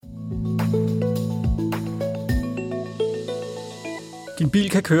Din bil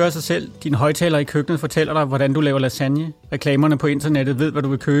kan køre af sig selv. Din højttaler i køkkenet fortæller dig, hvordan du laver lasagne. Reklamerne på internettet ved, hvad du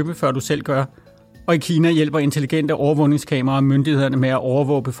vil købe, før du selv gør. Og i Kina hjælper intelligente overvågningskameraer myndighederne med at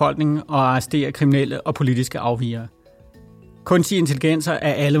overvåge befolkningen og arrestere kriminelle og politiske afvigere. Kunstige intelligenser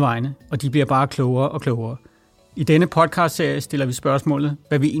er alle vegne, og de bliver bare klogere og klogere. I denne podcastserie stiller vi spørgsmålet,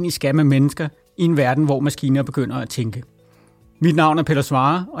 hvad vi egentlig skal med mennesker i en verden, hvor maskiner begynder at tænke. Mit navn er Peter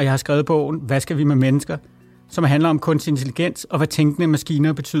Svare, og jeg har skrevet bogen Hvad skal vi med mennesker?, som handler om kunstig intelligens og hvad tænkende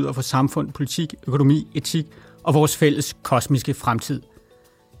maskiner betyder for samfund, politik, økonomi, etik og vores fælles kosmiske fremtid.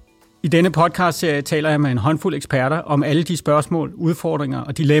 I denne podcastserie taler jeg med en håndfuld eksperter om alle de spørgsmål, udfordringer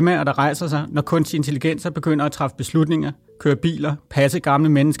og dilemmaer, der rejser sig, når kunstig intelligenser begynder at træffe beslutninger, køre biler, passe gamle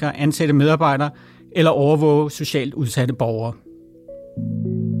mennesker, ansætte medarbejdere eller overvåge socialt udsatte borgere.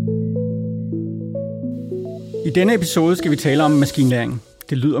 I denne episode skal vi tale om maskinlæring.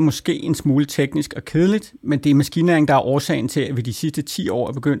 Det lyder måske en smule teknisk og kedeligt, men det er maskinlæring, der er årsagen til, at vi de sidste 10 år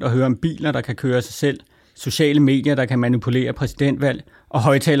er begyndt at høre om biler, der kan køre sig selv, sociale medier, der kan manipulere præsidentvalg, og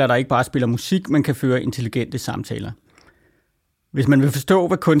højttalere, der ikke bare spiller musik, men kan føre intelligente samtaler. Hvis man vil forstå,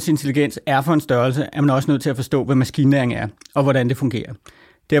 hvad kunstig intelligens er for en størrelse, er man også nødt til at forstå, hvad maskinlæring er, og hvordan det fungerer.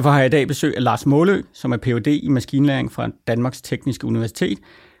 Derfor har jeg i dag besøg af Lars Målø, som er Ph.D. i maskinlæring fra Danmarks Tekniske Universitet.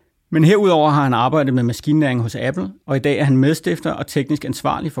 Men herudover har han arbejdet med maskinlæring hos Apple, og i dag er han medstifter og teknisk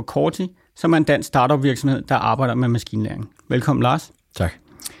ansvarlig for Corti, som er en dansk startup-virksomhed, der arbejder med maskinlæring. Velkommen, Lars. Tak.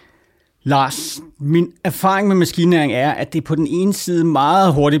 Lars, min erfaring med maskinlæring er, at det på den ene side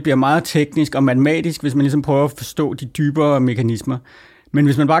meget hurtigt bliver meget teknisk og matematisk, hvis man ligesom prøver at forstå de dybere mekanismer. Men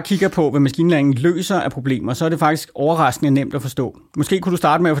hvis man bare kigger på, hvad maskinlæringen løser af problemer, så er det faktisk overraskende nemt at forstå. Måske kunne du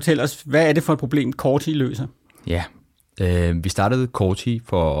starte med at fortælle os, hvad er det for et problem, Corti løser? Ja, vi startede Corti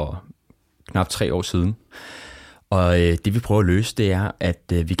for knap 3 år siden. Og det vi prøver at løse, det er,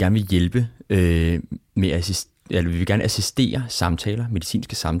 at vi gerne vil hjælpe med vi vil gerne assistere samtaler,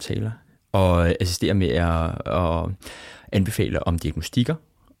 medicinske samtaler, og assistere med at anbefale om diagnostikker,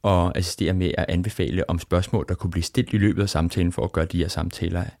 og assistere med at anbefale om spørgsmål, der kunne blive stillet i løbet af samtalen, for at gøre de her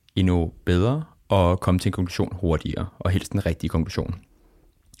samtaler endnu bedre, og komme til en konklusion hurtigere, og helst en rigtig konklusion.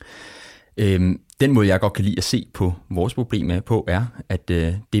 Den måde, jeg godt kan lide at se på vores problem på, er, at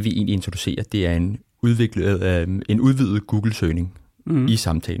det vi egentlig introducerer, det er en udvidet Google-søgning i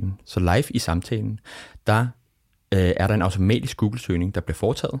samtalen. Så live i samtalen, der er der en automatisk Google-søgning, der bliver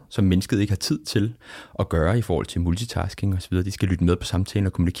foretaget, som mennesket ikke har tid til at gøre i forhold til multitasking osv. De skal lytte med på samtalen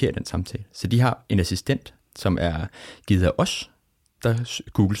og kommunikere den samtale. Så de har en assistent, som er givet af os, der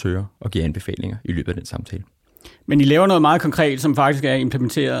Google søger og giver anbefalinger i løbet af den samtale. Men I laver noget meget konkret, som faktisk er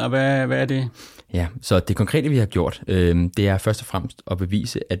implementeret, og hvad er det? Ja, så det konkrete, vi har gjort, det er først og fremmest at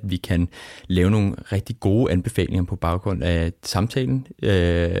bevise, at vi kan lave nogle rigtig gode anbefalinger på baggrund af samtalen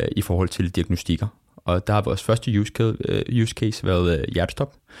i forhold til diagnostikker. Og der har vores første use case været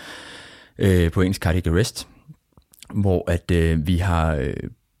hjertestop, på engelsk cardiac arrest, hvor at vi har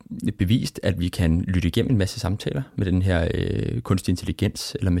bevist, at vi kan lytte igennem en masse samtaler med den her kunstig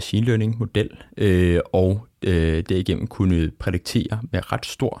intelligens eller machine learning model, og derigennem kunne prædiktere med ret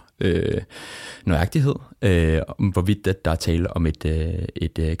stor nøjagtighed, hvorvidt der er tale om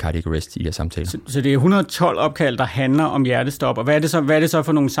et cardiac arrest i de her samtaler. Så det er 112 opkald, der handler om hjertestop, og hvad er det så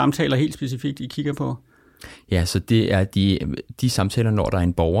for nogle samtaler helt specifikt, I kigger på? Ja, så det er de samtaler, når der er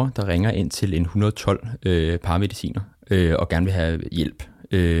en borger, der ringer ind til en 112 paramediciner og gerne vil have hjælp.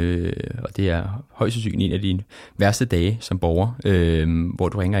 Og det er højst sandsynligt en af dine værste dage som borger, hvor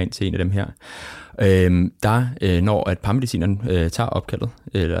du ringer ind til en af dem her. Når at paramedicineren tager opkaldet,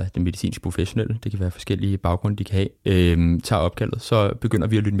 eller den medicinske professionelle, det kan være forskellige baggrunde, de kan have, tager opkaldet, så begynder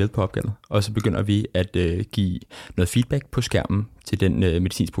vi at lytte med på opkaldet, og så begynder vi at give noget feedback på skærmen til den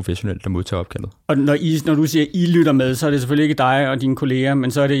medicinske professionelle, der modtager opkaldet. Og når du siger, I lytter med, så er det selvfølgelig ikke dig og dine kolleger,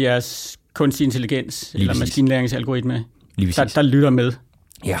 men så er det jeres kunstig intelligens, eller maskinlæringsalgoritme, der lytter med.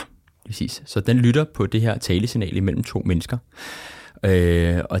 Ja, præcis. Så den lytter på det her talesignal imellem 2 mennesker.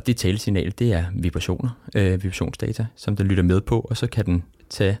 Og det talesignal, det er vibrationsdata, som den lytter med på, og så kan den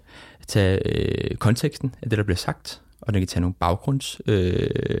tage konteksten af det, der bliver sagt, og den kan tage nogle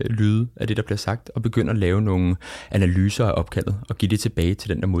baggrundslyde af det, der bliver sagt, og begynde at lave nogle analyser af opkaldet, og give det tilbage til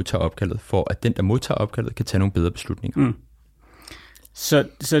den, der modtager opkaldet, for at den, der modtager opkaldet, kan tage nogle bedre beslutninger. Mm.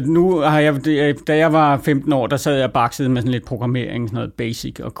 Så nu har jeg, da jeg var 15 år, der sad jeg bakset med sådan lidt programmering, sådan noget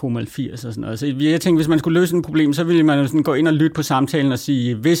basic og COMAL 80 og sådan noget. Så jeg tænkte, hvis man skulle løse et problem, så ville man jo sådan gå ind og lytte på samtalen og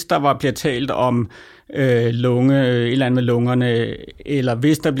sige, hvis der bliver talt om lunge, et eller andet med lungerne, eller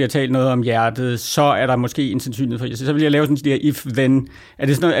hvis der bliver talt noget om hjertet, så er der måske en sandsynlighed for det. Så vil jeg lave sådan de der if-then.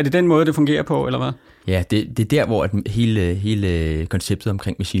 Er det den måde, det fungerer på, eller hvad? Ja, det er der, hvor hele konceptet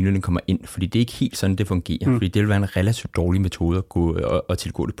omkring machine learning kommer ind, fordi det er ikke helt sådan, det fungerer, fordi det vil være en relativt dårlig metode at gå og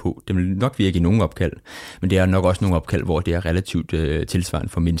tilgå det på. Det vil nok virke i nogle opkald, men det er nok også nogle opkald, hvor det er relativt tilsvarende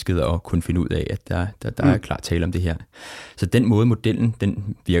for mennesket at kunne finde ud af, at der er klart tale om det her. Så den måde modellen,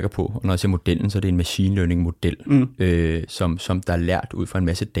 den virker på, og når jeg siger modellen, så er det en machine learning model, som der er lært ud fra en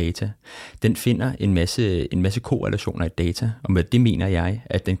masse data. Den finder en masse korrelationer i data, og med det mener jeg,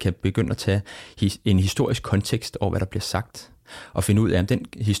 at den kan begynde at tage en historisk kontekst over, hvad der bliver sagt, og finde ud af, om den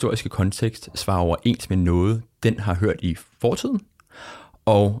historiske kontekst svarer overens med noget, den har hørt i fortiden,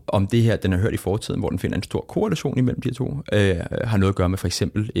 og om det her, den har hørt i fortiden, hvor den finder en stor korrelation imellem de to, har noget at gøre med for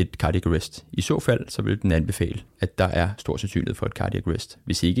eksempel et cardiac arrest. I så fald, så vil den anbefale, at der er stor sandsynlighed for et cardiac arrest.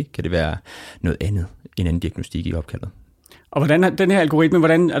 Hvis ikke, kan det være noget andet, en anden diagnostik i opkaldet. Og hvordan den her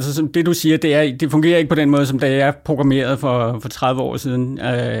algoritme, altså det du siger, det fungerer ikke på den måde, som det er programmeret for 30 år siden.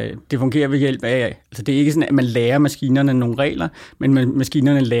 Det fungerer ved hjælp af, altså det er ikke sådan, at man lærer maskinerne nogle regler, men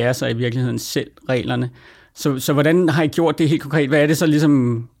maskinerne lærer sig i virkeligheden selv reglerne. Så hvordan har I gjort det helt konkret? Hvad er det så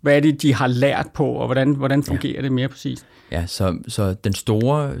ligesom, hvad er det, de har lært på, og hvordan fungerer det mere præcist? Ja, så den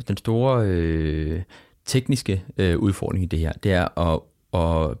store tekniske udfordring i det her, det er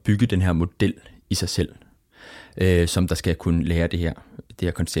at bygge den her model i sig selv, som der skal kunne lære det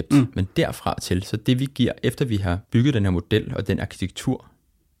her koncept. Men derfra til, så det vi giver, efter vi har bygget den her model og den arkitektur,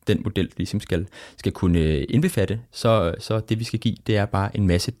 den model ligesom skal kunne indbefatte, så det vi skal give, det er bare en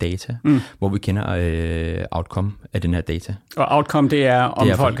masse data, hvor vi kender outcome af den her data. Og outcome, det er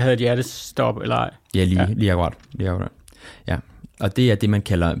om folk havde et hjertestop eller ej? Ja, lige akkurat. Ja. Og det er det, man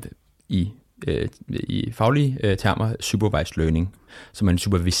kalder i faglige termer supervised learning, så man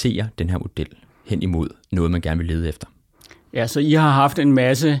superviserer den her model hen imod noget, man gerne vil lede efter. Ja, så I har haft en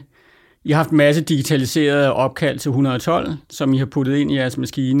masse digitaliserede opkald til 112, som I har puttet ind i jeres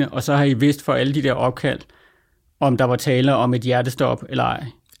maskine, og så har I vidst for alle de der opkald, om der var tale om et hjertestop eller ej.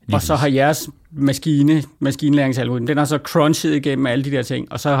 Og så har jeres maskinlæringsalgoritme, den har så crunchet igennem alle de der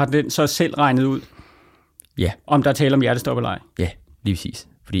ting, og så har den så selv regnet ud, om der er tale om hjertestop eller ej. Ja, lige præcis.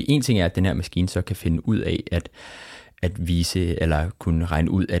 Fordi en ting er, at den her maskine så kan finde ud af, at vise eller kunne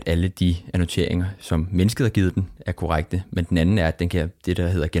regne ud, at alle de annoteringer, som mennesket har givet den, er korrekte. Men den anden er, at den kan det, der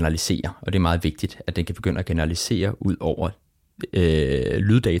hedder generalisere, og det er meget vigtigt, at den kan begynde at generalisere ud over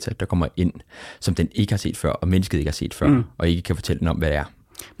lyddata, der kommer ind, som den ikke har set før, og mennesket ikke har set før, og ikke kan fortælle den om, hvad det er.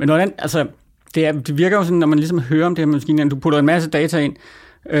 Men hvordan, altså, det virker jo sådan, når man ligesom hører om det her maskine, du putter en masse data ind,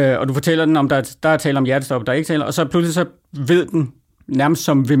 og du fortæller den, om der er tale om hjertestop, der er ikke tale, og så pludselig så ved den, nærmest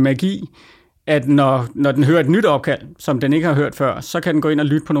som ved magi, at når den hører et nyt opkald, som den ikke har hørt før, så kan den gå ind og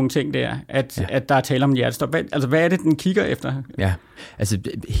lytte på nogle ting der, at der er tale om hjertestop. Hvad er det, den kigger efter? Ja, altså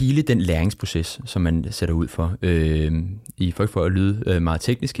hele den læringsproces, som man sætter ud for, for at lyde meget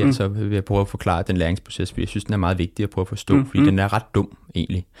teknisk her, så vil jeg prøve at forklare den læringsproces, fordi jeg synes, den er meget vigtig at prøve at forstå, fordi den er ret dum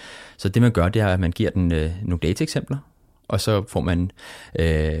egentlig. Så det man gør, det er, at man giver den nogle dataeksempler, og så får man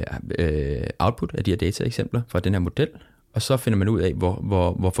output af de her dataeksempler fra den her model, og så finder man ud af,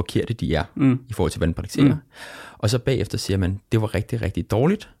 hvor forkerte de er i forhold til, hvad den prædikerer. Og så bagefter siger man, det var rigtig, rigtig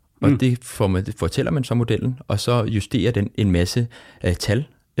dårligt, og det fortæller man så modellen, og så justerer den en masse tal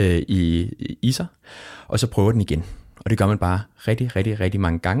i sig, og så prøver den igen. Og det gør man bare rigtig, rigtig, rigtig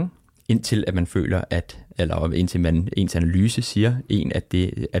mange gange, indtil at man føler, indtil ens analyse siger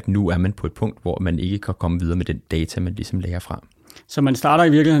at nu er man på et punkt, hvor man ikke kan komme videre med den data, man ligesom lærer fra. Så man starter i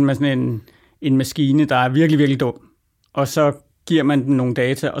virkeligheden med sådan en maskine, der er virkelig, virkelig dum, og så giver man den nogle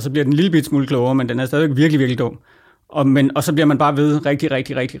data, og så bliver den en lille bit smule klogere, men den er stadig virkelig, virkelig dum. Og så bliver man bare ved rigtig,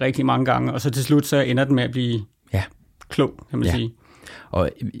 rigtig, rigtig, rigtig mange gange, og så til slut så ender den med at blive klog, kan man sige. Og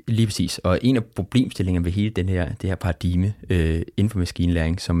lige præcis. Og en af problemstillingerne ved hele det her paradigme inden for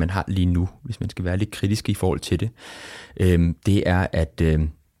maskinlæring, som man har lige nu, hvis man skal være lidt kritisk i forhold til det, det er, at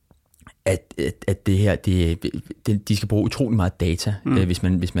det her, de skal bruge utrolig meget data, hvis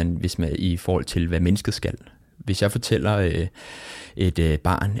man i forhold til, hvad mennesket skal. Hvis jeg fortæller et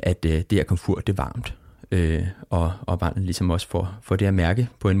barn, at det her komfur, det er varmt, og barnet ligesom også får det at mærke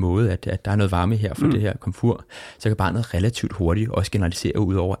på en måde, at der er noget varme her for det her komfur, så kan barnet relativt hurtigt også generalisere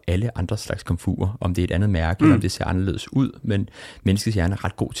ud over alle andre slags komfurer, om det er et andet mærke, eller om det ser anderledes ud, men menneskets hjerne er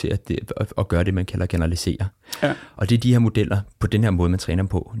ret god til at gøre det, man kalder generalisere. Ja. Og det er de her modeller, på den her måde, man træner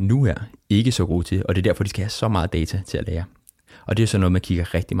på nu er ikke så gode til, og det er derfor, de skal have så meget data til at lære. Og det er så noget, man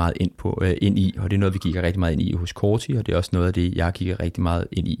kigger rigtig meget ind i, og det er noget, vi kigger rigtig meget ind i hos Corti, og det er også noget af det, jeg kigger rigtig meget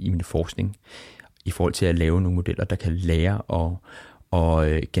ind i min forskning, i forhold til at lave nogle modeller, der kan lære og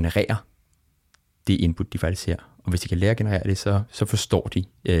generere det input, de faktisk ser. Og hvis de kan lære at generere det, så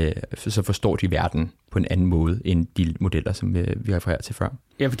forstår de verden på en anden måde, end de modeller, som vi refererer til før.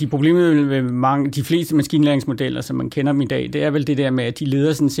 Ja, fordi problemet med de fleste maskinlæringsmodeller, som man kender dem i dag, det er vel det der med, at de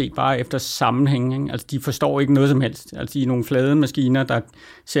leder sådan set bare efter sammenhæng. Ikke? Altså, de forstår ikke noget som helst. Altså, de er nogle flade maskiner, der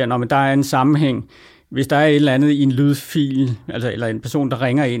ser, men der er en sammenhæng. Hvis der er et eller andet i en lydfil, altså, eller en person, der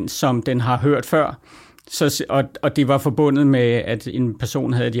ringer ind, som den har hørt før, og det var forbundet med, at en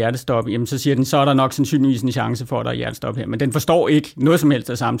person havde et hjertestop, jamen så siger den, så er der nok sandsynligvis en chance for, at der er hjertestop her. Men den forstår ikke noget som helst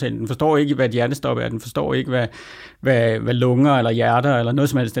af samtalen. Den forstår ikke, hvad et hjertestop er. Den forstår ikke, hvad lunger eller hjerter eller noget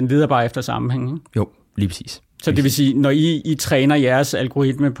som helst. Den leder bare efter sammenhæng. Ikke? Jo, lige præcis. Så det vil sige, når I træner jeres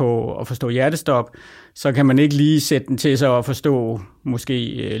algoritme på at forstå hjertestop, så kan man ikke lige sætte den til sig at forstå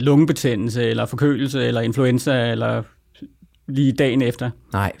måske lungebetændelse eller forkølelse eller influenza eller lige dagen efter.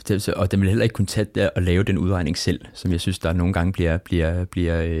 Nej, og den vil heller ikke kunne tage og lave den udregning selv, som jeg synes, der nogle gange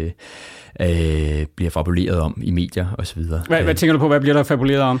bliver fabuleret om i medier og så videre. Hvad tænker du på, hvad bliver der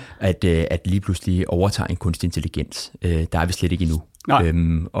fabuleret om? At lige pludselig overtager en kunstig intelligens. Der er vi slet ikke endnu.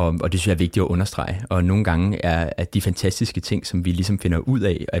 Og det synes jeg er vigtigt at understrege. Og nogle gange er de fantastiske ting, som vi ligesom finder ud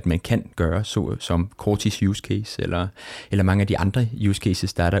af, at man kan gøre, så som Cortis use case, eller mange af de andre use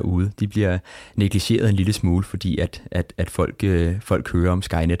cases, der er derude, de bliver negligeret en lille smule, fordi at folk hører om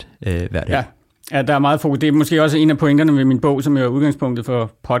Skynet hver dag. Ja, der er meget fokus. Det er måske også en af pointerne med min bog, som er udgangspunktet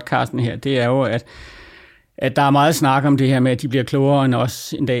for podcasten her. Det er jo, at der er meget snak om det her med, at de bliver klogere end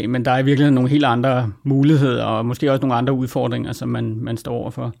os en dag, men der er i virkeligheden nogle helt andre muligheder, og måske også nogle andre udfordringer, som man står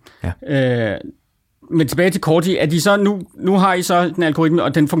overfor. Ja. Men tilbage til Corti, at de så nu har I så den algoritme,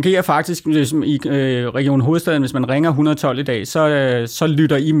 og den fungerer faktisk ligesom i Region Hovedstaden. Hvis man ringer 112 i dag, så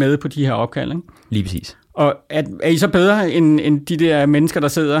lytter I med på de her opkald, ikke? Lige præcis. Og er I så bedre end de der mennesker, der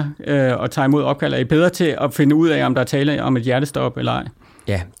sidder og tager imod opkald? Er I bedre til at finde ud af, om der er tale om et hjertestop eller ej?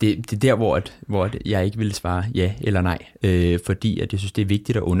 Ja, det er der, hvor jeg ikke vil svare ja eller nej, fordi at jeg synes, det er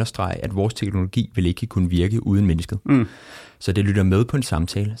vigtigt at understrege, at vores teknologi vil ikke kunne virke uden mennesket. Mm. Så det lytter med på en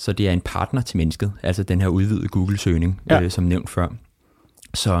samtale, så det er en partner til mennesket, altså den her udvidede Google-søgning, som nævnt før.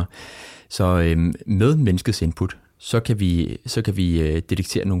 Så med menneskets input, så kan vi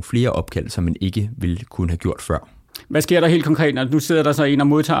detektere nogle flere opkald, som man ikke ville kunne have gjort før. Hvad sker der helt konkret, når nu sidder der så en og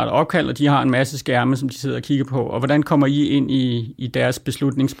modtager et opkald, og de har en masse skærme, som de sidder og kigger på, og hvordan kommer I ind i deres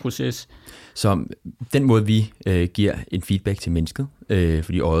beslutningsproces? Så den måde, vi giver en feedback til mennesket,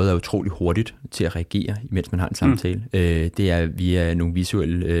 fordi øjet er utrolig hurtigt til at reagere, mens man har en samtale, det er via nogle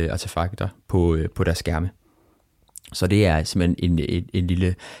visuelle artefakter på deres skærme. Så det er simpelthen en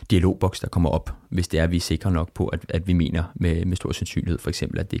lille dialogboks, der kommer op, hvis det er, vi er sikre nok på, at vi mener med stor sandsynlighed, for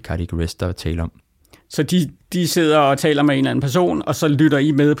eksempel, at det er cardiac arrest, der taler om. Så de sidder og taler med en eller anden person, og så lytter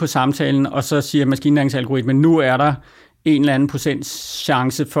I med på samtalen, og så siger maskinlæringsalgoritmen, nu er der en eller anden procents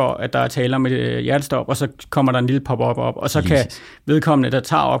chance for, at der er tale om et hjertestop, og så kommer der en lille pop-up op, og så kan vedkommende, der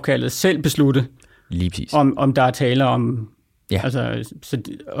tager opkaldet, selv beslutte, om der er tale om... Ja. Altså,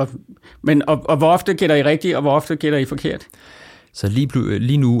 og hvor ofte gætter I rigtigt, og hvor ofte gætter I forkert? Så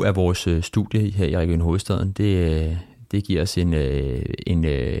lige nu er vores studie her i Region Hovedstaden, det giver os en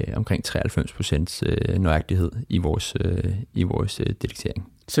omkring 93% nøjagtighed i vores detektering.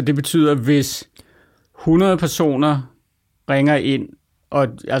 Så det betyder, hvis 100 personer ringer ind, og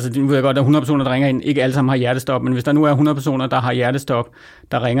altså nu ved jeg godt, at 100 personer, der ringer ind, ikke alle sammen har hjertestop, men hvis der nu er 100 personer, der har hjertestop,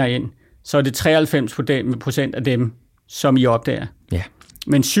 der ringer ind, så er det 93% af dem, som I opdager. Ja.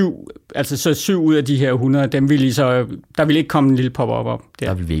 Men 7 ud af de her 100, dem vil I så, der vil ikke komme en lille pop-up op.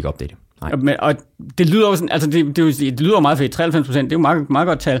 Der vil vi ikke opdage det. Og det lyder jo sådan, altså det lyder meget fedt. 93%, det er jo meget, meget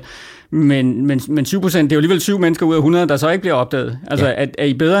godt tal. Men 7%, det er jo alligevel 7 mennesker ud af 100, der så ikke bliver opdaget. Altså er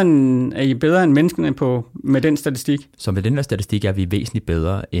I bedre end menneskene med den statistik? Så med den her statistik er vi væsentligt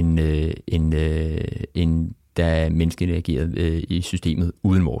bedre end da menneskene agerede i systemet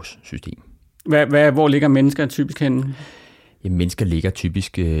uden vores system. Hvor ligger mennesker typisk henne? Jamen, mennesker ligger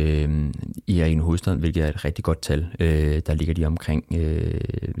typisk i Region Hovedstaden, hvilket er et rigtig godt tal. Der ligger de omkring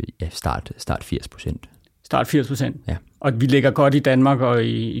start 80%. Start 80%? Ja. Og vi ligger godt i Danmark og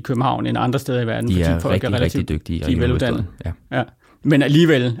i København end andre steder i verden, fordi folk er rigtig dygtige. De er veluddannede. Ja. Men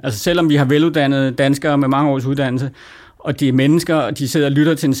alligevel, altså selvom vi har veluddannede danskere med mange års uddannelse, og de er mennesker, og de sidder og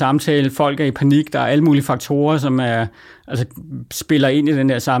lytter til en samtale, folk er i panik, der er alle mulige faktorer, som spiller ind i den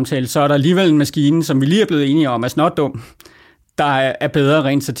der samtale, så er der alligevel en maskine, som vi lige er blevet enige om, er snot dum, der er bedre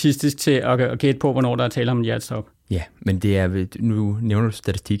rent statistisk til at gætte på, hvornår der er tale om en hjertestop. Ja, men det er, nu nævner du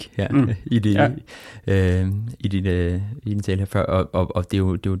statistik her i din tale her før, og det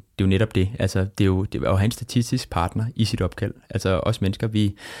er jo netop det. Altså, det er jo at have en statistisk partner i sit opkald. Altså, os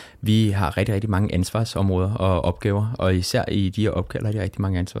mennesker, vi har rigtig, rigtig mange ansvarsområder og opgaver, og især i de her opkald har de rigtig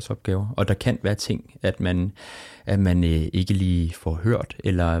mange ansvarsopgaver. Og der kan være ting, at man ikke lige får hørt,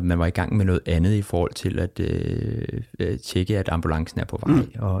 eller man var i gang med noget andet i forhold til at tjekke, at ambulancen er på vej,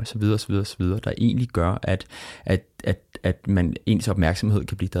 og så videre, så videre, så videre, der egentlig gør, at ens opmærksomhed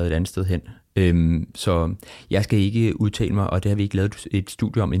kan blive drevet et andet sted hen. Så jeg skal ikke udtale mig, og det har vi ikke lavet et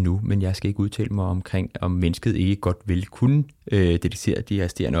studie om endnu, men jeg skal ikke udtale mig omkring, om mennesket ikke godt vil kunne detektere de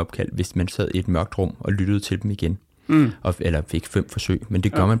resterende opkald, hvis man sad i et mørkt rum og lyttede til dem igen. Eller fik 5 forsøg, men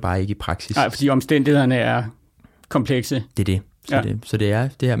det gør man bare ikke i praksis. Nej, fordi omstændighederne er komplekse. Det er det. Så det er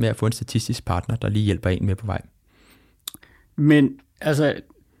det her med at få en statistisk partner, der lige hjælper en med på vej. Men altså,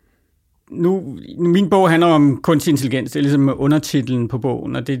 min bog handler om kunstig intelligens, det er ligesom undertitlen på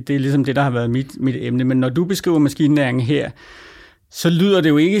bogen, og det er ligesom det, der har været mit emne. Men når du beskriver maskinlæring her, så lyder det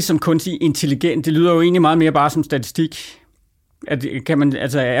jo ikke som kunstig intelligens, det lyder jo egentlig meget mere bare som statistik.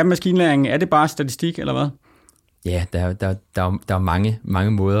 Er maskinlæring, er det bare statistik, eller hvad? Ja, der er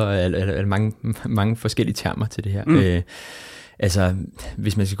mange måder, eller mange forskellige termer til det her. Altså,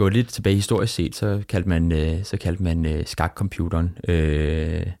 hvis man skal gå lidt tilbage historisk set, så kaldte man skakcomputeren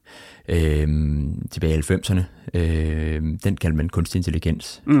tilbage i 90'erne. Den kaldte man kunstig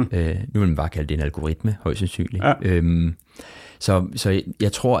intelligens. Nu vil man bare kalde det en algoritme, højst sandsynligt. Ja. Så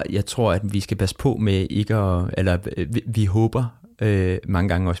jeg tror, at vi skal passe på med ikke vi håber mange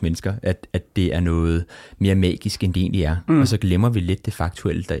gange også mennesker, at det er noget mere magisk, end det egentlig er. Og så glemmer vi lidt det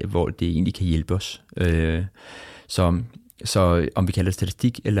faktuelle, hvor det egentlig kan hjælpe os. Så om vi kalder det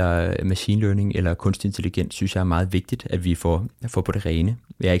statistik, eller machine learning, eller kunstig intelligens, synes jeg er meget vigtigt, at vi får på det rene.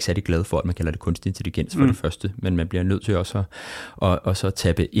 Jeg er ikke særlig glad for, at man kalder det kunstig intelligens for det første, men man bliver nødt til også at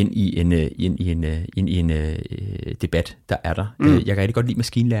tappe ind i en debat, der er der. Jeg kan rigtig godt lide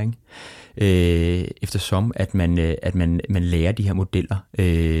maskinlæring, eftersom at man lærer de her modeller,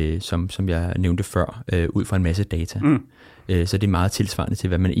 som jeg nævnte før, ud fra en masse data. Så det er meget tilsvarende til,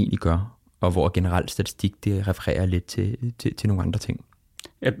 hvad man egentlig gør, og hvor generelt statistik, det refererer lidt til nogle andre ting.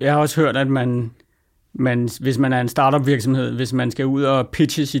 Jeg har også hørt, at man, hvis man er en startup virksomhed, hvis man skal ud og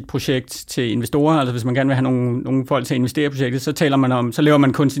pitche sit projekt til investorer, altså hvis man gerne vil have nogle folk til at investere i projektet, så laver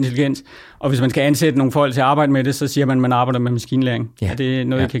man kunstig intelligens, og hvis man skal ansætte nogle folk til at arbejde med det, så siger man arbejder med maskinlæring. Ja. Er det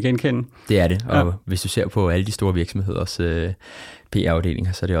noget, I kan genkende? Det er det, og hvis du ser på alle de store virksomheders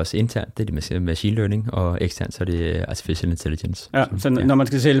PR-afdelinger, så er det også internt, det er det machine learning, og eksternt, så er det artificial intelligence. Ja, så når man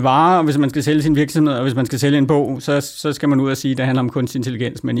skal sælge varer, og hvis man skal sælge sin virksomhed, og hvis man skal sælge en bog, så skal man ud og sige, at det handler om kunstig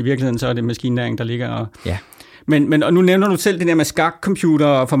intelligens, men i virkeligheden så er det maskinlæring, der ligger. Og Men nu nævner du selv det der med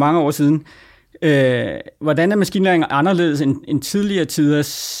skakcomputer for mange år siden. Hvordan er maskinlæring anderledes end tidligere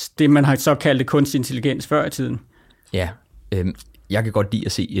tiders, det man har så kaldt kunstig intelligens før i tiden? Ja, jeg kan godt lide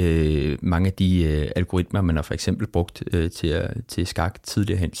at se mange af de algoritmer, man har for eksempel brugt til skak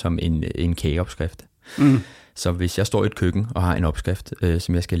tidligere hen som en kageopskrift. Så hvis jeg står i et køkken og har en opskrift,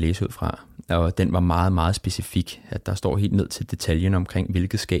 som jeg skal læse ud fra, og den var meget, meget specifik, at der står helt ned til detaljen omkring,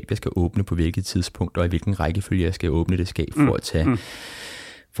 hvilket skab jeg skal åbne på hvilket tidspunkt, og i hvilken rækkefølge jeg skal åbne det skab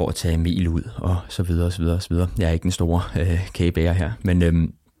for at tage mel ud, og så videre, og så videre, og så videre. Jeg er ikke den store kagebager her,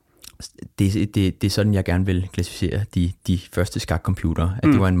 men det er sådan, jeg gerne vil klassificere de første skakcomputere, at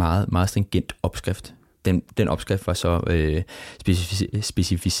det var en meget, meget stringent opskrift. Den opskrift var så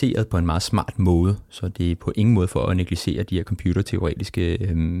specificeret på en meget smart måde, så det er på ingen måde for at negligere de her computerteoretiske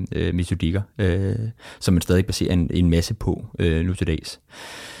metodikker, som man stadig baserer en masse på nu til dags.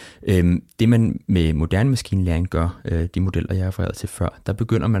 Det man med moderne maskinlæring gør, de modeller jeg har refereret til før, der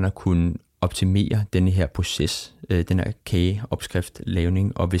begynder man at kunne optimere denne her proces, den her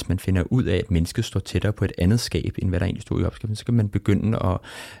kageopskriftlavning, og hvis man finder ud af, at mennesket står tættere på et andet skab, end hvad der egentlig stod i opskriften, så kan man begynde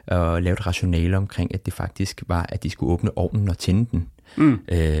at lave et rationale omkring, at det faktisk var, at de skulle åbne ovnen og tænde den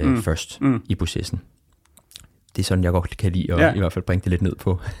først i processen. Det er sådan, jeg godt kan lide at i hvert fald bringe det lidt ned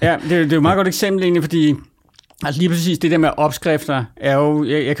på. Ja, det er jo et meget godt eksempel egentlig, fordi altså lige præcis det der med opskrifter er jo,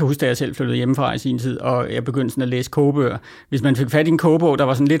 jeg kan huske, da jeg selv flyttede hjemmefra i sin tid, og jeg begyndte sådan at læse kogebøger. Hvis man fik fat i en kogebog, der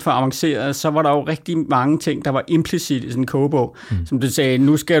var sådan lidt for avanceret, så var der jo rigtig mange ting, der var implicit i sådan en kogebog. Som du sagde,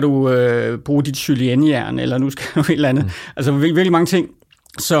 nu skal du bruge dit juliennejern, eller nu skal du et eller andet. Altså virkelig mange ting,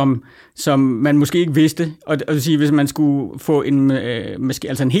 som man måske ikke vidste. Og det vil sige, hvis man skulle få en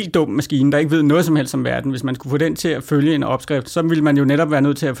helt dum maskine, der ikke ved noget som helst om verden, hvis man skulle få den til at følge en opskrift, så ville man jo netop være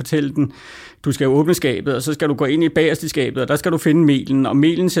nødt til at fortælle den, du skal jo åbne skabet, og så skal du gå ind i bagerst i skabet, og der skal du finde melen, og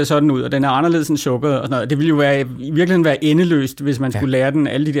melen ser sådan ud, og den er anderledes end sukkeret, og sådan noget. Det ville jo i virkeligheden være endeløst, hvis man skulle lære den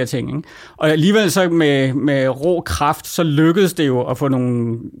alle de der ting. Ikke? Og alligevel så med rå kraft, så lykkedes det jo at få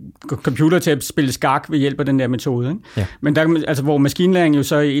nogle computer til at spille skak ved hjælp af den der metode. Ikke? Ja. Men der, altså, hvor maskinlæring jo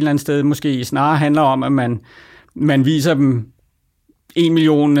så et eller andet sted måske snarere handler om, at man viser dem 1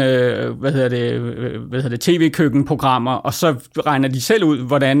 million tv-køkkenprogrammer, og så regner de selv ud,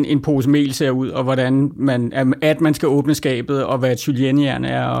 hvordan en pose mel ser ud, og hvordan man skal åbne skabet, og hvad et juliennejern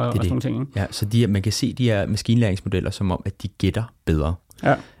er, og sådan nogle ting. Ja, så man kan se de her maskinlæringsmodeller som om, at de gætter bedre.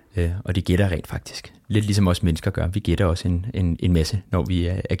 Ja. Og de gætter rent faktisk. Lidt ligesom os mennesker gør. Vi gætter også en masse, når vi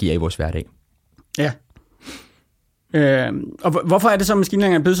agerer i vores hverdag. Ja. Og hvorfor er det så, at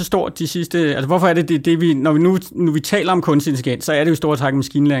maskinlæring er blevet så stort de sidste... Altså, hvorfor er det vi... Når vi taler om kunstig intelligens, så er det jo stort træk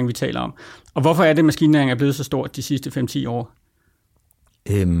maskinlæring, vi taler om. Og hvorfor er det, at maskinlæring er blevet så stort de sidste 5-10 år?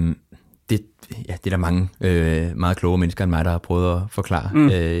 Det er der mange meget kloge mennesker end mig, der har prøvet at forklare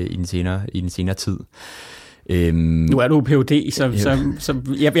i den senere tid. Nu er du Ph.D., så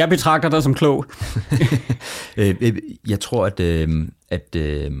jeg betragter dig som klog. Jeg tror, at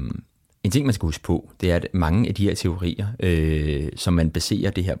en ting, man skal huske på, det er, at mange af de her teorier, som man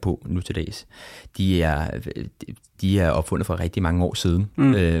baserer det her på nu til dags, de er opfundet for rigtig mange år siden,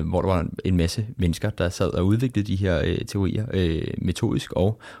 hvor der var en masse mennesker, der sad og udviklede de her teorier metodisk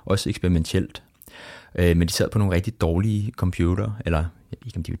og også eksperimentelt. Men de sad på nogle rigtig dårlige computer, eller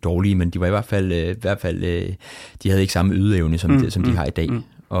ikke om de var dårlige, men de var i hvert fald de havde ikke samme ydeevne, som de har i dag.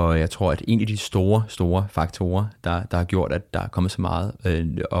 Og jeg tror, at en af de store faktorer, der har gjort, at der er kommet så meget,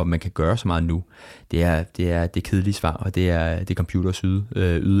 og man kan gøre så meget nu, det er det kedelige svar, og det er computers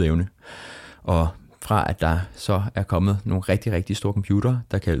ydeevne. Og fra at der så er kommet nogle rigtig, rigtig store computere,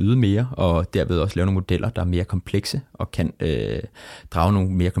 der kan yde mere, og derved også lave nogle modeller, der er mere komplekse, og kan drage nogle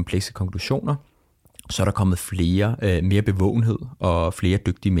mere komplekse konklusioner, så er der kommet mere bevågenhed og flere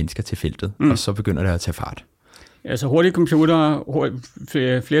dygtige mennesker til feltet, og så begynder det at tage fart. Altså hurtige computere,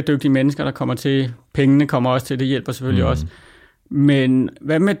 flere dygtige mennesker, der kommer til, pengene kommer også til, det hjælper selvfølgelig også. Men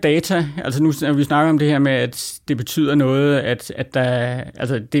hvad med data? Altså nu når vi snakker om det her med, at det betyder noget, at der,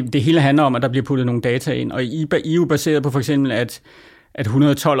 altså det hele handler om, at der bliver puttet nogle data ind, og I er jo baseret på for eksempel, at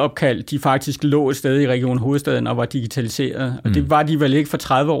 112 opkald, de faktisk lå et sted i Region Hovedstaden og var digitaliseret. Og det var de vel ikke for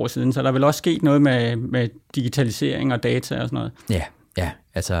 30 år siden, så der er vel også sket noget med digitalisering og data og sådan noget. Ja,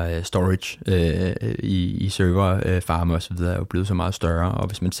 altså storage i serverfarme og så videre er jo blevet så meget større, og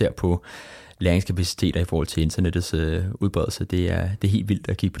hvis man ser på læringskapaciteter i forhold til internettets udbredelse, det er helt vildt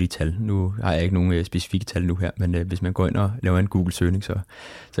at kigge på de tal. Nu har jeg ikke nogen specifikke tal nu her, men hvis man går ind og laver en Google-søgning,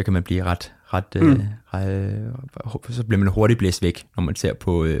 så kan man blive så bliver man hurtigt blæst væk, når man ser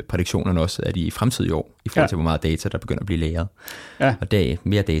på prædiktionerne også af de i fremtidige år, i forhold til hvor meget data, der begynder at blive lagret. Ja. Og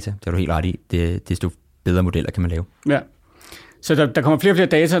mere data, det er du helt ret i, desto bedre modeller kan man lave. Ja. Så der kommer flere og flere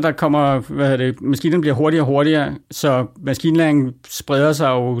data, der kommer, maskinen bliver hurtigere og hurtigere, så maskinlæring spreder sig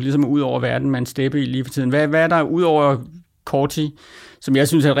jo ligesom ud over verden med en steppe i lige for tiden. Hvad er der ud over Corti, som jeg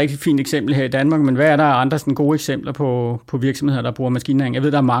synes er et rigtig fint eksempel her i Danmark, men hvad er der andre sådan gode eksempler på virksomheder, der bruger maskinlæring? Jeg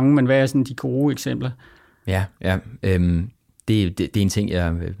ved, der er mange, men hvad er sådan de gode eksempler? Ja. Det er en ting,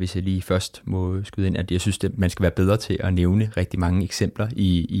 hvis jeg lige først må skyde ind, at jeg synes, at man skal være bedre til at nævne rigtig mange eksempler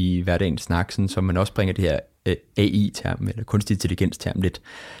i hverdagens snak, sådan, så man også bringer det her AI-term, eller kunstig intelligens-term lidt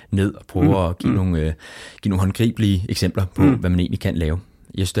ned, og prøver at give nogle håndgribelige eksempler på, hvad man egentlig kan lave.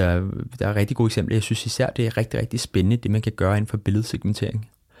 Jeg synes, der er rigtig gode eksempler. Jeg synes især, det er rigtig, rigtig spændende, det man kan gøre inden for billedsegmentering.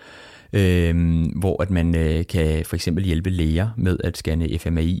 Hvor at man kan for eksempel hjælpe læger med at scanne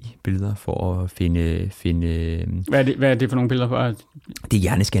fMRI-billeder for at finde Hvad er det for nogle billeder? Det er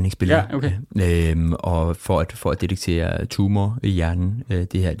hjernescanningsbilleder. Ja, okay. Og for at detektere tumor i hjernen.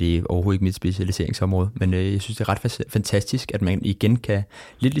 Det her, det er overhovedet ikke mit specialiseringsområde, men jeg synes, det er ret fantastisk, at man igen kan,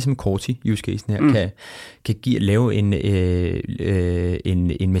 lidt ligesom Corti-use-casen her, kan lave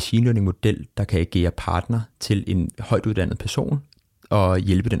en machine learning-model, der kan agere partner til en højt uddannet person, og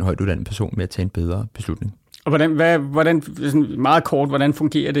hjælpe den højt uddannede person med at tage en bedre beslutning. Og hvordan meget kort, hvordan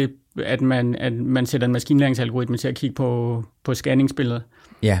fungerer det, at man sætter en maskinlæringsalgoritme til at kigge på scanningsbilleder?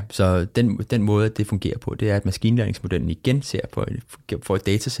 Ja, så den måde, det fungerer på, det er, at maskinlæringsmodellen igen får et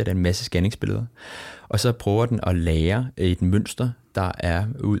datasæt af en masse scanningsbilleder, og så prøver den at lære et mønster, der er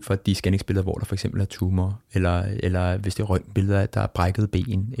ud fra de scanningsbilleder, hvor der for eksempel er tumor, eller hvis det er røntgenbilleder, der er brækket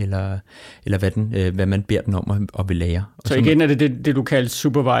ben, eller hvad man beder den om at vil lære. Og så igen er det du kaldte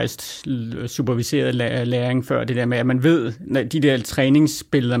superviseret læring før, det der med, at man ved, de der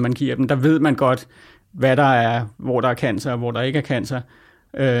træningsbilleder, man giver dem, der ved man godt, hvad der er, hvor der er cancer, og hvor der ikke er cancer.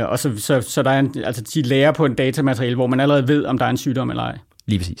 Og så der er altså de lærer på en datamateriale, hvor man allerede ved, om der er en sygdom eller ej.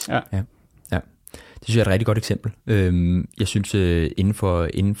 Lige præcis, ja. Det synes jeg er et rigtig godt eksempel. Jeg synes,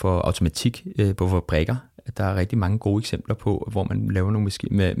 inden for automatik på fabrikker, Der er rigtig mange gode eksempler på, hvor man laver nogle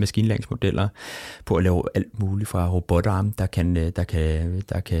maskinlæringsmodeller på at lave alt muligt fra robotarme, der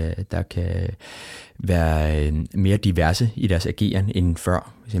kan være mere diverse i deres ageren end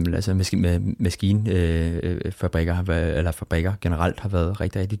før. For eksempel, altså fabrikker generelt har været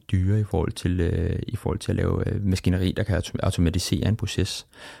rigtig, rigtig dyre i forhold til at lave maskineri, der kan automatisere en proces,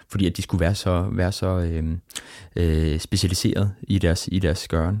 fordi at de skulle være så specialiseret i deres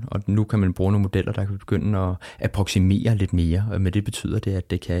gøren. Og nu kan man bruge nogle modeller, der kan begynde at approximere lidt mere, og med det betyder det,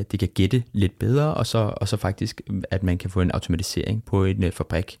 at det kan gætte lidt bedre, og så faktisk, at man kan få en automatisering på en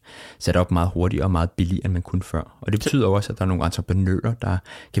fabrik sat op meget hurtigere og meget billigere, end man kunne før. Og det betyder også, at der er nogle entreprenører, der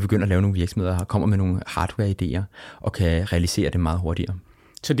kan begynde at lave nogle virksomheder, der kommer med nogle hardware-idéer, og kan realisere det meget hurtigere.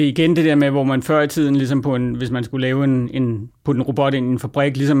 Så det er igen det der med, hvor man før i tiden, ligesom hvis man skulle lave putte en robot ind i en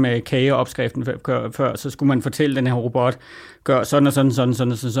fabrik, ligesom med kageopskriften før, så skulle man fortælle den her robot, gør sådan og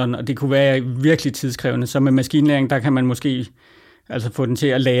sådan, og det kunne være virkelig tidskrævende. Så med maskinlæring, der kan man måske altså få den til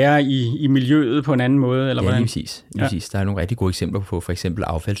at lære i miljøet på en anden måde, eller hvordan? Ja, præcis. Der er nogle rigtig gode eksempler på for eksempel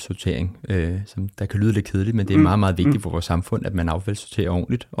affaldssortering, som der kan lyde lidt kedeligt, men det er meget, meget vigtigt for vores samfund, at man affaldssorterer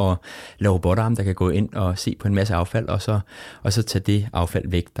ordentligt, og laver robotarme, der kan gå ind og se på en masse affald, og så tage det affald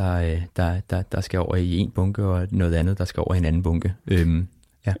væk, der skal over i en bunke, og noget andet, der skal over i en anden bunke.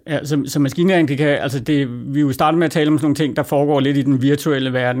 Ja, så maskinlæring, vi jo startet med at tale om sådan nogle ting, der foregår lidt i den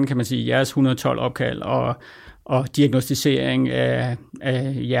virtuelle verden, kan man sige, jeres 112 opkald, og diagnostisering af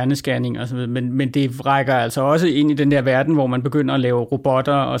hjernescanning og så videre, men det rækker altså også ind i den der verden, hvor man begynder at lave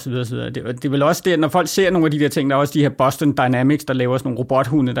robotter og så videre, så videre. Det er vel også det, når folk ser nogle af de der ting, der er også de her Boston Dynamics, der laver sådan nogle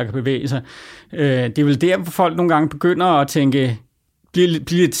robothunde, der kan bevæge sig. Det er vel der, hvor folk nogle gange begynder at tænke, blive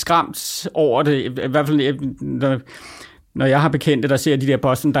lidt skræmt over det, i hvert fald når jeg har bekendte, der ser de der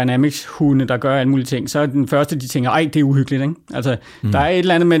Boston Dynamics hunde, der gør alle mulige ting, så er den første, de tænker, ej, det er uhyggeligt, ikke? Altså, der er et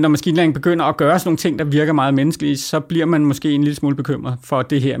eller andet med, når maskinlæring begynder at gøre sådan nogle ting, der virker meget menneskelige, så bliver man måske en lille smule bekymret for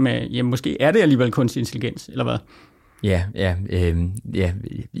det her med, jamen, måske er det alligevel kunstig intelligens, eller hvad? Ja,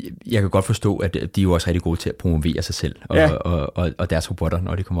 jeg kan godt forstå, at de er jo også rigtig gode til at promovere sig selv, og deres robotter,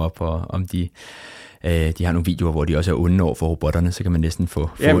 når de kommer op, og om de har nogle videoer, hvor de også er onde over for robotterne, så kan man næsten få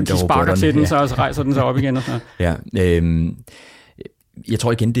ondt af robotterne. Ja, de sparker til den, så rejser den sig op igen. Og så. Ja, jeg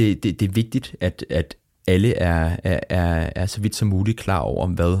tror igen, det er vigtigt, at alle er så vidt som muligt klar over,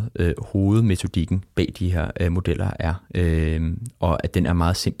 hvad hovedmetodikken bag de her modeller er, og at den er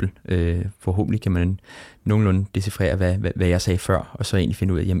meget simpel. Forhåbentlig kan man nogenlunde decifrere, hvad jeg sagde før, og så egentlig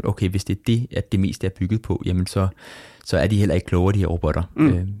finde ud af, jamen okay, hvis det er det, at det meste er bygget på, jamen så er de heller ikke klogere, de her robotter.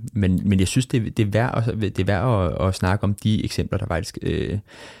 Men jeg synes, det er værd at snakke om de eksempler,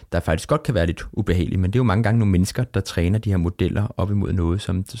 der faktisk godt kan være lidt ubehagelige, men det er jo mange gange nogle mennesker, der træner de her modeller op imod noget,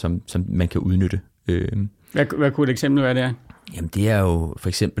 som man kan udnytte. Hvad kunne et eksempel være der? Jamen det er jo for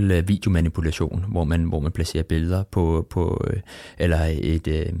eksempel videomanipulation, hvor man placerer billeder på eller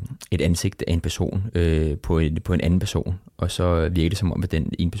et ansigt af en person på en anden person, og så virker det som om, at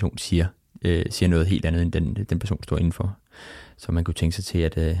den ene person siger noget helt andet, end den person står indenfor. Så man kunne tænke sig til,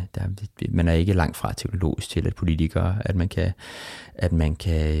 at man er ikke langt fra teknologisk til, at politikere, at man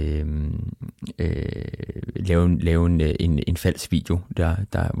kan lave en falsk video,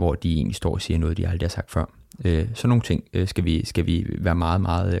 hvor de egentlig står og siger noget, de aldrig har sagt før. Sådan nogle ting skal vi være meget,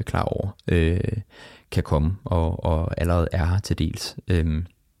 meget klar over, kan komme, og allerede er her til dels.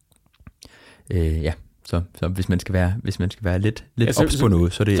 Så hvis man skal være lidt ops på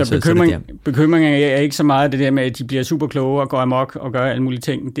noget, så er det der. Bekymringen er ikke så meget det der med, at de bliver super kloge og går amok og gør alle mulige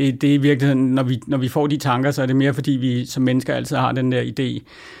ting. Det er i virkeligheden, når vi får de tanker, så er det mere fordi vi som mennesker altid har den der idé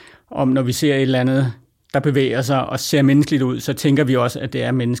om, når vi ser et eller andet, der bevæger sig og ser menneskeligt ud, så tænker vi også, at det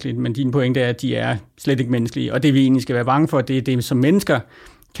er menneskeligt. Men din pointe er, at de er slet ikke menneskelige. Og det vi egentlig skal være bange for, det er det, som mennesker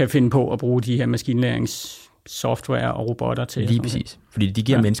kan finde på at bruge de her maskinlæringssoftware og robotter til. Lige præcis. Fordi de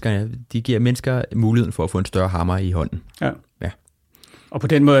giver mennesker muligheden for at få en større hammer i hånden. Ja. Og på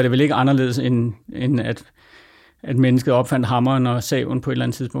den måde er det vel ikke anderledes, end at mennesket opfandt hammeren og saven på et eller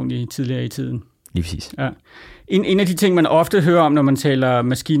andet tidspunkt tidligere i tiden. Lige præcis. Ja. En af de ting, man ofte hører om, når man taler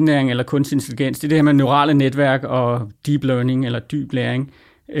maskinlæring eller kunstig intelligens, det er det her med neurale netværk og deep learning eller dyb læring.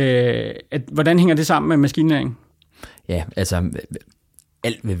 Hvordan hænger det sammen med maskinlæring? Ja, altså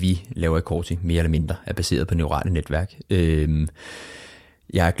alt, hvad vi laver i Corti, mere eller mindre, er baseret på neurale netværk.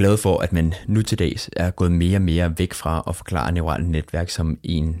 Jeg er glad for, at man nu til dags er gået mere og mere væk fra at forklare neurale netværk som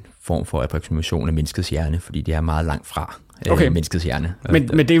en form for approximation af menneskets hjerne, fordi det er meget langt fra. menneskets hjerne. Men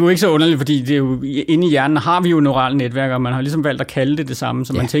det er jo ikke så underligt, fordi det er jo, inde i hjernen har vi jo neurale netværk, og man har ligesom valgt at kalde det samme,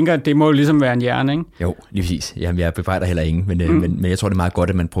 så man tænker, at det må jo ligesom være en hjerne, ikke? Jo, lige præcis. Jamen, jeg bebrejder heller ingen, men jeg tror, det er meget godt,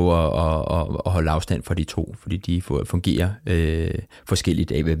 at man prøver at holde afstand fra de to, fordi de fungerer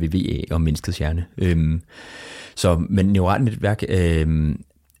forskelligt af, hvad vi ved af om menneskets hjerne. Men neurale netværk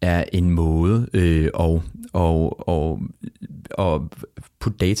er en måde at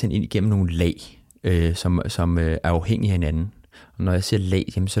putte dataen ind igennem nogle lag, som er afhængige af hinanden. Og når jeg siger lag,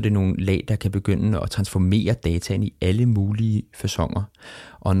 jamen, så er det nogle lag, der kan begynde at transformere dataen i alle mulige faconer.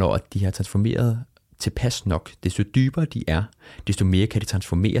 Og når de har transformeret tilpas nok, desto dybere de er, desto mere kan de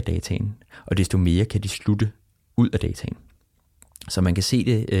transformere dataen, og desto mere kan de slutte ud af dataen. Så man kan se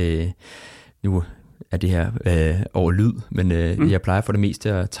det, nu er det her over lyd, men jeg plejer for det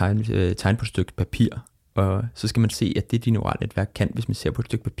meste at tegne på et stykke papir, og så skal man se, at det de neurale netværk kan, hvis man ser på et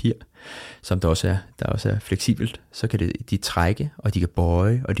stykke papir, som der også er fleksibelt, så kan de trække, og de kan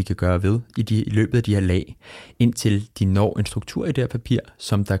bøje, og de kan gøre ved i løbet af de her lag, indtil de når en struktur i det her papir,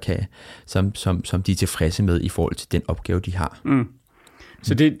 som de er tilfredse med i forhold til den opgave, de har.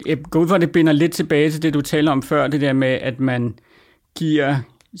 Så jeg går ud fra, det binder lidt tilbage til det, du taler om før, det der med, at man giver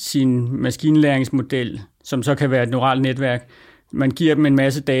sin maskinlæringsmodel, som så kan være et neuralt netværk, man giver dem en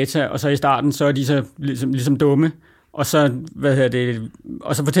masse data, og så i starten, så er de så ligesom dumme, og så,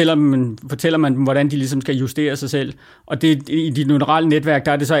 og så fortæller man dem, hvordan de ligesom skal justere sig selv. Og det, i de neurale netværk,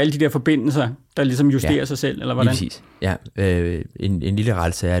 der er det så alle de der forbindelser, der ligesom justerer sig selv, eller hvordan? Præcis. Ja, en lille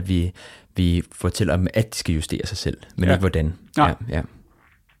rettelse er, at vi fortæller dem, at de skal justere sig selv, men ikke hvordan. Ja.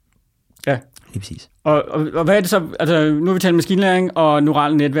 Lige præcis. Og hvad er det så, altså nu har vi talt maskinlæring og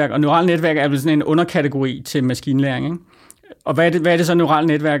neurale netværk, og neurale netværk er vel sådan en underkategori til maskinlæring, ikke? Og hvad er det så, neurale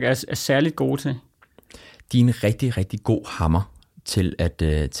netværk er særligt gode til? De er en rigtig, rigtig god hammer til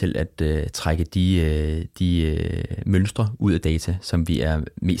at trække de mønstre ud af data, som vi er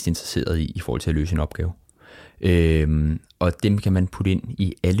mest interesseret i forhold til at løse en opgave. Og dem kan man putte ind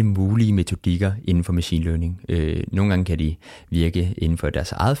i alle mulige metodikker inden for machine learning. Nogle gange kan de virke inden for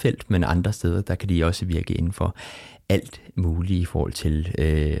deres eget felt, men andre steder, der kan de også virke inden for alt muligt i forhold til,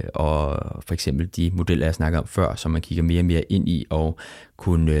 og for eksempel de modeller, jeg snakkede om før, som man kigger mere og mere ind i, og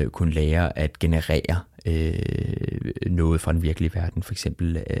kunne lære at generere noget fra den virkelige verden, for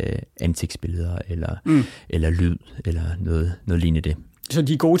eksempel ansigtsbilleder, eller lyd, eller noget lignende det. Så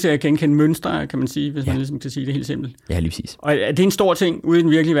de er gode til at genkende mønstre, kan man sige, hvis man ligesom kan sige det helt simpelt. Ja, lige præcis. Og er det en stor ting ude i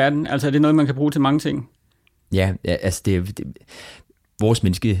den virkelige verden? Altså er det noget, man kan bruge til mange ting? Ja, altså vores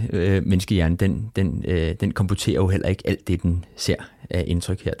menneskehjerne, den komputerer jo heller ikke alt det, den ser af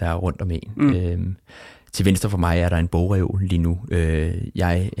indtryk her, der er rundt om en. Til venstre for mig er der en bogreol lige nu.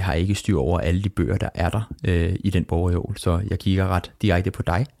 Jeg har ikke styr over alle de bøger, der er der i den bogreol, så jeg kigger ret direkte på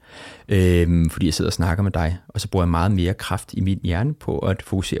dig, fordi jeg sidder og snakker med dig, og så bruger jeg meget mere kraft i min hjerne på at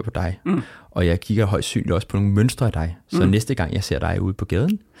fokusere på dig. Og jeg kigger højst synligt også på nogle mønstre af dig, så næste gang jeg ser dig ude på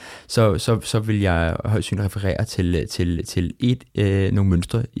gaden, så vil jeg højst synligt referere til nogle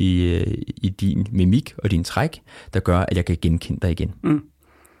mønstre i din mimik og din træk, der gør, at jeg kan genkende dig igen.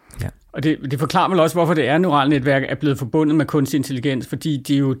 Ja. Og det forklarer vel også, hvorfor det er neurale netværk er blevet forbundet med kunstig intelligens, fordi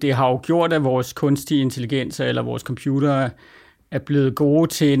det har jo gjort, at vores kunstige intelligens eller vores computer er blevet gode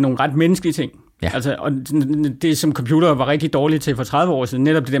til nogle ret menneskelige ting. Ja. Altså, og det, som computere var rigtig dårlige til for 30 år siden,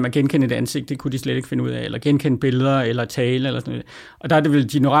 netop det der med at genkende et ansigt, det kunne de slet ikke finde ud af, eller genkende billeder, eller tale, eller sådan noget. Og der er det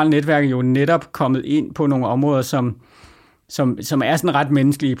vel de neurale netværk jo netop kommet ind på nogle områder, som er sådan ret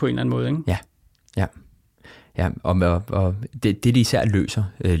menneskelige på en eller anden måde, ikke? Ja, og det de især løser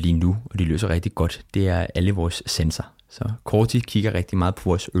lige nu, og de løser rigtig godt, det er alle vores sensorer. Så Corti kigger rigtig meget på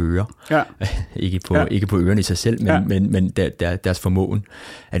vores ører. Ja. Ikke på ørerne i sig selv, men deres formåen,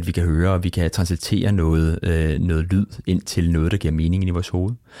 at vi kan høre, og vi kan translatere noget lyd ind til noget, der giver mening i vores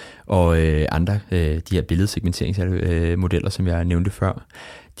hoved. Og andre, de her billedsegmenteringsmodeller, som jeg nævnte før,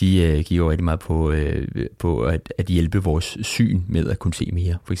 de kigger rigtig meget på at hjælpe vores syn med at kunne se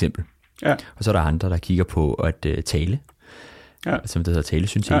mere, for eksempel. Ja. Og så er der andre, der kigger på at tale, som det hedder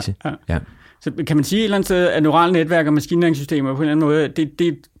talesyntese. Ja. Så kan man sige et eller andet sted, at neurale netværk og maskinlæringssystemer på en eller anden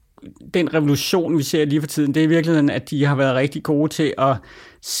måde, den revolution, vi ser lige for tiden, det er i virkeligheden, at de har været rigtig gode til at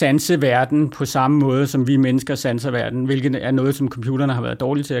sanse verden på samme måde, som vi mennesker sanser verden, hvilket er noget, som computerne har været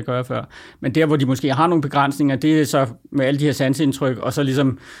dårlige til at gøre før. Men der, hvor de måske har nogle begrænsninger, det er så med alle de her sanseindtryk, og så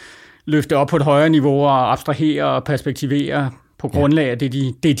ligesom løfte op på et højere niveau og abstrahere og perspektivere på grundlag af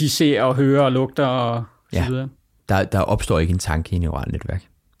det, de ser og hører og lugter og så videre. Der opstår ikke en tanke i neurale netværk.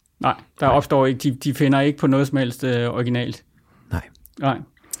 Nej, opstår ikke. De finder ikke på noget som helst originalt. Nej.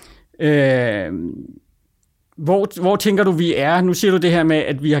 Hvor tænker du, vi er? Nu siger du det her med,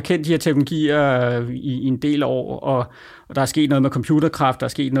 at vi har kendt de her teknologier i en del år, og der er sket noget med computerkraft, der er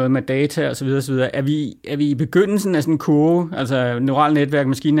sket noget med data osv. osv. Er vi i begyndelsen af sådan en kurve, altså neuralt netværk,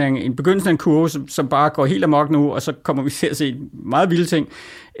 maskinlæring, en begyndelsen af en kurve, som bare går helt amok nu, og så kommer vi til at se meget vilde ting?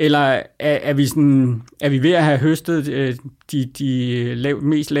 Eller er vi ved at have høstet de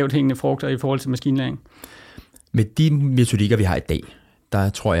mest lavt hængende frugter i forhold til maskinlæring? Med de metodikker, vi har i dag, der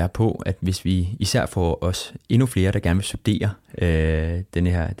tror jeg på, at hvis vi især får os endnu flere, der gerne vil studere den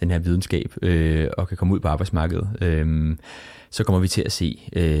her videnskab og kan komme ud på arbejdsmarkedet, så kommer vi til at se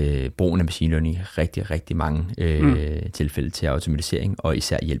brugen af machine learning i rigtig, rigtig mange tilfælde til automatisering og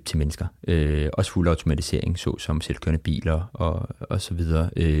især hjælp til mennesker. Også fuld automatisering, såsom selvkørende biler og så videre.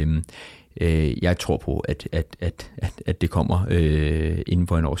 Jeg tror på, at det kommer inden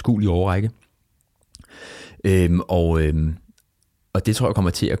for en overskuelig årrække. Og det tror jeg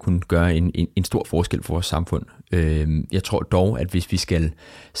kommer til at kunne gøre en stor forskel for vores samfund. Jeg tror dog, at hvis vi skal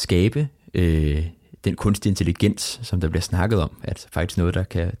skabe den kunstige intelligens, som der bliver snakket om, at faktisk noget, der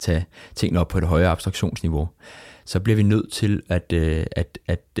kan tage tingene op på et højere abstraktionsniveau, så bliver vi nødt til, at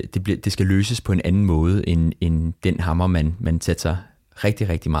det skal løses på en anden måde, end den hammer, man sætter sig rigtig,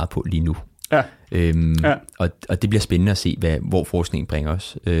 rigtig meget på lige nu. Ja. Og det bliver spændende at se, hvor forskningen bringer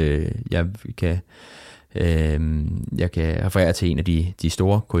os. Jeg kan referere til en af de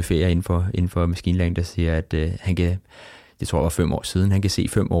store koryfæer inden for maskinlæring, der siger, at han kan, det tror jeg var 5 år siden, han kan se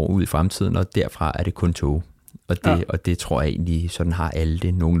 5 år ud i fremtiden, og derfra er det kun tog. Og det tror jeg egentlig, sådan har alle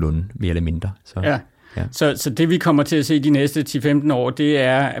det nogenlunde, mere eller mindre. Så, ja. Så det vi kommer til at se de næste 10-15 år, det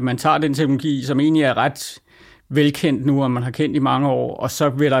er, at man tager den teknologi, som egentlig er ret velkendt nu, og man har kendt i mange år, og så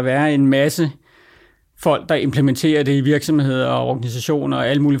vil der være en masse folk, der implementerer det i virksomheder og organisationer og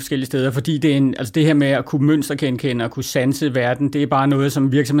alle mulige forskellige steder, fordi det er det her med at kunne mønstergenkende og kunne sanse verden, det er bare noget,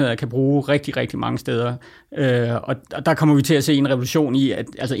 som virksomheder kan bruge rigtig, rigtig mange steder. Og der kommer vi til at se en revolution i,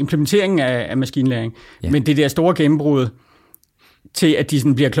 implementeringen af maskinlæring. Ja. Men det der store gennembrud til, at de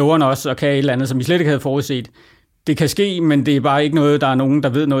sådan bliver klogere end os og kan et eller andet, som vi slet ikke havde forudset, det kan ske, men det er bare ikke noget, der er nogen, der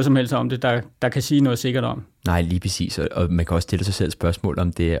ved noget som helst om det, der kan sige noget sikkert om. Nej, lige præcis, og man kan også stille sig selv spørgsmål,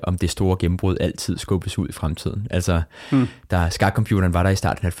 om det store gennembrud altid skubbes ud i fremtiden. Altså, da skakcomputeren var der i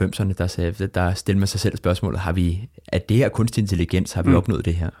starten af 90'erne, der stillede man sig selv spørgsmålet, er det her kunstig intelligens, har vi opnået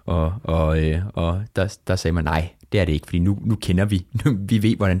det her? Og der sagde man, nej, det er det ikke, fordi nu kender vi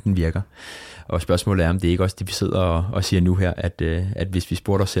ved, hvordan den virker. Og spørgsmålet er, om det ikke også det, vi sidder og siger nu her, at hvis vi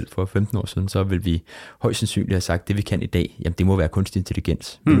spurgte os selv for 15 år siden, så vil vi højst sandsynligt have sagt, det vi kan i dag, jamen det må være kunstig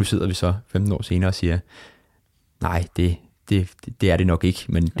intelligens. Men nu sidder vi så 15 år senere og siger, nej, det er det nok ikke,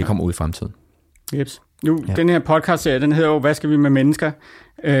 men det kommer ud i fremtiden. Jeps. Den her podcast-serie, den hedder jo, hvad skal vi med mennesker?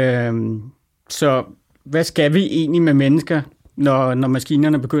 Så hvad skal vi egentlig med mennesker, når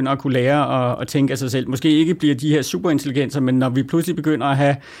maskinerne begynder at kunne lære at tænke af sig selv? Måske ikke bliver de her superintelligenser, men når vi pludselig begynder at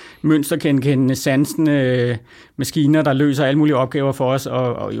have mønstergenkendende, sansende maskiner, der løser alle mulige opgaver for os,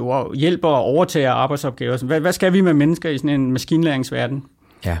 og hjælper og overtager arbejdsopgaver. Hvad skal vi med mennesker i sådan en maskinlæringsverden?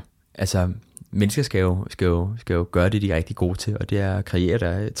 Ja, altså mennesker skal jo gøre det, de er rigtig gode til, og det er at kreere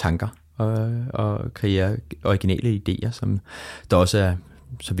der tanker og kreere originale idéer, som der også er,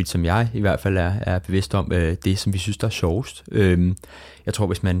 så vidt som jeg i hvert fald er bevidst om, det som vi synes, der er sjovest. Jeg tror,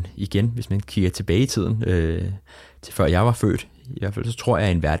 hvis man kigger tilbage i tiden, til før jeg var født, i hvert fald så tror jeg,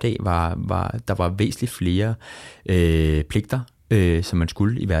 at en hverdag der var væsentligt flere pligter, som man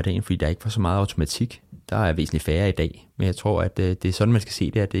skulle i hverdagen, fordi der ikke var så meget automatik. Der er væsentligt færre i dag, men jeg tror, at det er sådan, man skal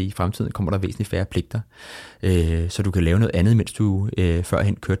se det, at i fremtiden kommer der væsentligt færre pligter, så du kan lave noget andet, mens du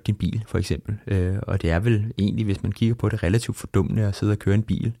førhen kørte din bil, for eksempel. Og det er vel egentlig, hvis man kigger på det, relativt fordummende at sidde og køre en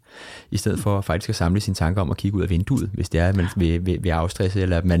bil, i stedet for faktisk at samle sine tanker om at kigge ud af vinduet, hvis det er, at man vil afstresse,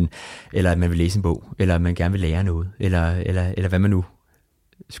 eller at man vil læse en bog, eller at man gerne vil lære noget, eller hvad man nu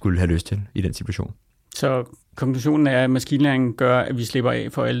skulle have lyst til i den situation. Så konklusionen er, at maskinlæringen gør, at vi slipper af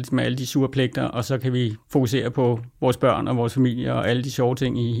for alle de sure pligter, og så kan vi fokusere på vores børn og vores familie og alle de sjove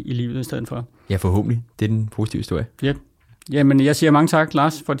ting i livet i stedet for. Ja, forhåbentlig. Det er den positive historie. Ja. Jamen, jeg siger mange tak,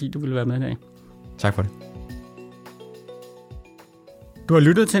 Lars, fordi du ville være med i dag. Tak for det. Du har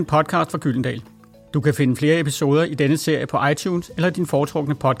lyttet til en podcast fra Gyldendal. Du kan finde flere episoder i denne serie på iTunes eller din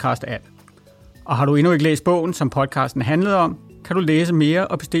foretrukne podcast-app. Og har du endnu ikke læst bogen, som podcasten handlede om, kan du læse mere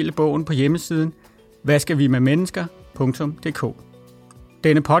og bestille bogen på hjemmesiden hvadskalvimedmennesker.dk.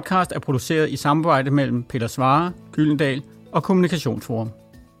 Denne podcast er produceret i samarbejde mellem Peter Svare, Gyldendal og Kommunikationsforum.